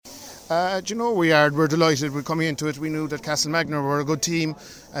We're delighted. We're coming into it. We knew that Castlemagner were a good team.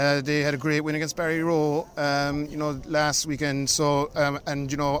 They had a great win against Barry Rowe, last weekend. So,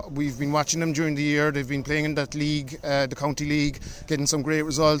 we've been watching them during the year. They've been playing in that league, the county league, getting some great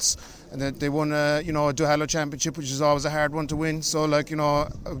results. And they won, a Duhallow Championship, which is always a hard one to win. So, I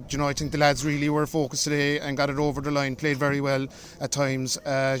think the lads really were focused today and got it over the line. Played very well at times.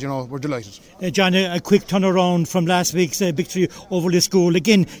 We're delighted. John, a quick turnaround from last week's victory over the school.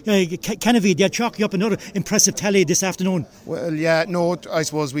 Again, Canovee, they're chalking up another impressive tally this afternoon. Well, yeah, no, I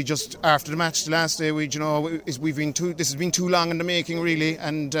suppose we just, after the match the last day, this has been too long in the making, really,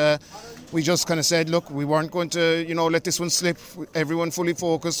 and we just kind of said, look, we weren't going to, let this one slip. Everyone fully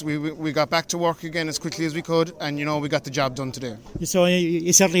focused. We got back to work again as quickly as we could, and, we got the job done today. So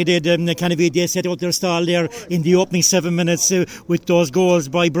you certainly did. Canovee, they set out their stall there in the opening 7 minutes with those goals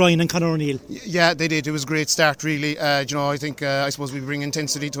by Brian and Conor O'Neill. Yeah, they did. It was a great start, really. I suppose we bring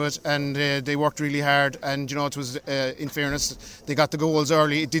intensity to it, and they worked really hard, and, it was, in fairness, they got the goals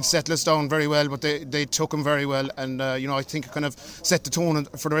early. It did settle us down very well, but they took them very well, and, I think it kind of set the tone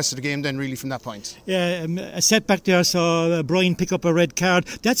for the rest of the game then, really, from that point. Yeah, a setback there saw Brian pick up a red card.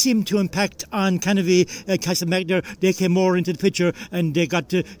 That seemed to impact on Canovee. Castlemagner, they came more into the picture and they got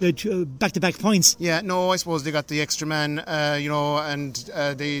back-to-back points. Yeah, no, I suppose they got the extra man, and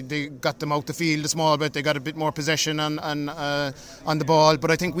they got them out the field a small bit. They got a bit more possession on the ball,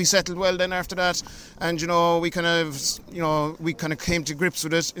 but I think we settled well then after that, and we kind of came to grips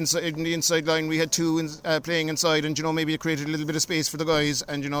with it in the inside line. We had two playing inside, and maybe it created a little bit of space for the guys,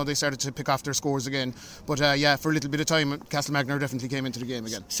 and they started to pick off their scores again. But for a little bit of time, Castlemagner definitely came into the game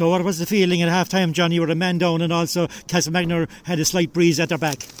again. So what was the feeling at half time, John? You were a man down, and also Castlemagner had a slight breeze at their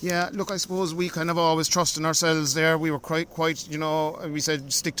back. Yeah, look, I suppose we kind of always trust in ourselves there. We were quite we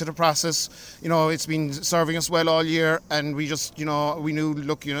said stick to the process. It's been serving us well all year, and we just we knew,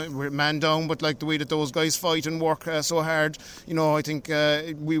 look, we're man down, but like the way that those guys fight and work so hard, I think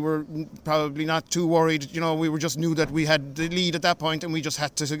we were probably not too worried. We were just knew that we had the lead at that point, and we just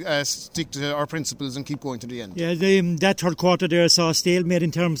had to stick to our principles and keep going to the end. Yeah, that third quarter there saw a stalemate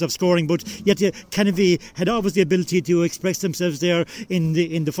in terms of scoring, but yet Canovee had always the ability to express themselves there in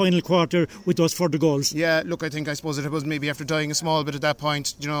the final quarter with those further goals. Yeah, look, I suppose it was maybe after dying a small bit at that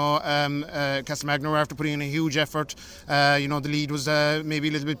point. Castlemagner were after putting in a huge effort. The lead was maybe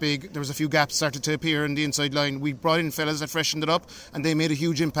a little bit big. There was a few gaps started to appear in the inside line. We brought in fellas that freshened it up, and they made a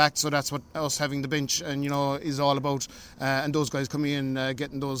huge impact. So that's what us having the bench and is all about. And those guys coming in,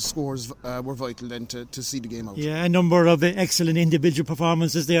 getting those scores were vital then to see the game out. Yeah, a number of excellent individual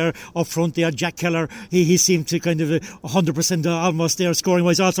performances there up front there. Jack Keller, he seemed to kind of 100% almost there scoring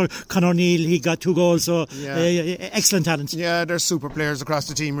wise. Also Conor O'Neill, he got 2 goals, so excellent talent. Yeah, there's super players across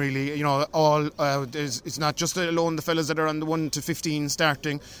the team, really. It's not just alone the fellas that are on the 1 to 15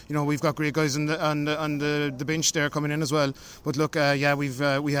 starting. We've got great guys on the bench there coming in as well. But look,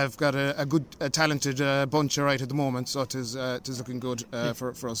 we have got a good talented bunch right at the moment, so it is looking good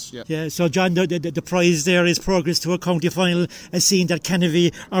for us. Yeah. So John, the prize there is progress to a county final, seeing that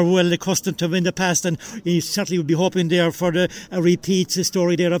Canovee are well accustomed to in the past, and you certainly would be hoping there for a repeat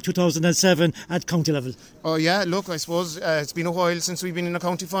story there of 2007 at county level. Oh yeah, look, I suppose it's been a while since we've been in a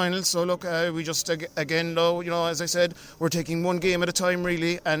county final, so look, we just again, as I said, we're taking one game at a time,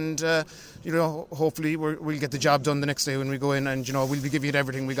 really, and hopefully we'll get the job done the next day when we go in, and we'll be giving it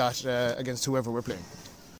everything we got against whoever we're playing.